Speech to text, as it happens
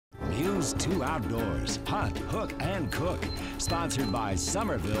Choose two outdoors, hunt, hook, and cook. Sponsored by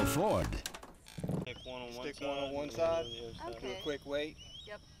Somerville Ford. Stick one on one side, Okay. do a quick weight.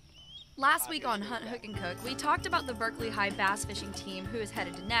 Yep. Last week on Hunt, Hook, and Cook, we talked about the Berkeley High bass fishing team who is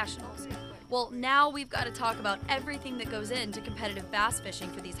headed to nationals. Well, now we've got to talk about everything that goes into competitive bass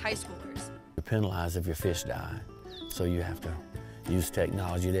fishing for these high schoolers. You're penalized if your fish die, so you have to use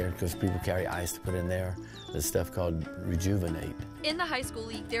technology there because people carry ice to put in there. There's stuff called rejuvenate. In the high school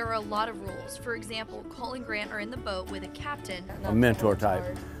league, there are a lot of rules. For example, Cole and Grant are in the boat with a captain. A mentor type.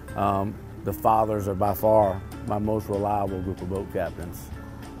 The fathers are by far my most reliable group of boat captains.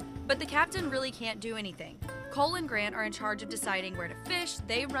 But the captain really can't do anything. Cole and Grant are in charge of deciding where to fish,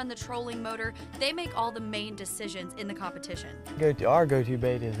 they run the trolling motor, they make all the main decisions in the competition. Our go-to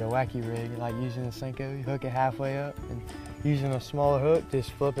bait is a wacky rig, like using a Senko, you hook it halfway up, and using a smaller hook,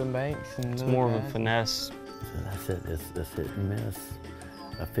 just flipping banks. And It's more of a finesse. So that's it, it's hit and miss.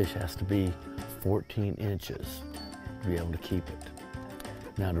 A fish has to be 14 inches to be able to keep it.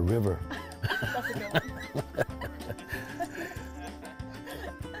 Now the river.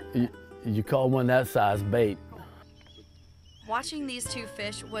 You call one that size bait. Watching these two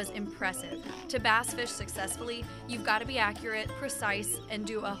fish was impressive. To bass fish successfully, you've got to be accurate, precise, and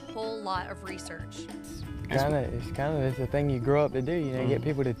do a whole lot of research. It's a thing you grow up to do. You know, you get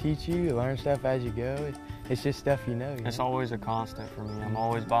people to teach you, you learn stuff as you go. It's just stuff you know. It's always a constant for me. I'm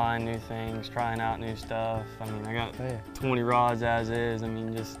always buying new things, trying out new stuff. I mean, I got 20 rods as is. I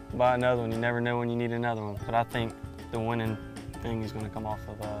mean, just buy another one. You never know when you need another one. But I think the winning thing is going to come off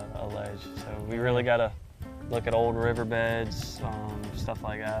of a ledge. So we really got to look at old riverbeds, stuff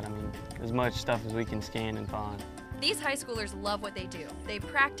like that. I mean, as much stuff as we can scan and find. These high schoolers love what they do. They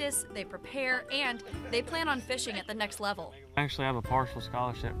practice, they prepare, and they plan on fishing at the next level. I actually have a partial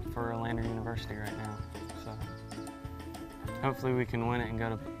scholarship for Lander University right now. So hopefully we can win it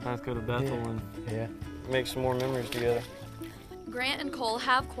and both go to Bethel and make some more memories together. Grant and Cole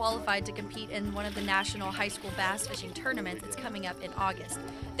have qualified to compete in one of the national high school bass fishing tournaments that's coming up in August.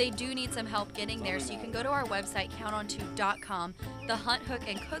 They do need some help getting there, so you can go to our website, counton2.com, the Hunt, Hook,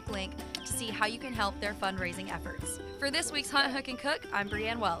 and Cook link to see how you can help their fundraising efforts. For this week's Hunt, Hook, and Cook, I'm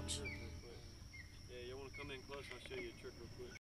Brianne Welch. Yeah, you want to come in close, I'll show you.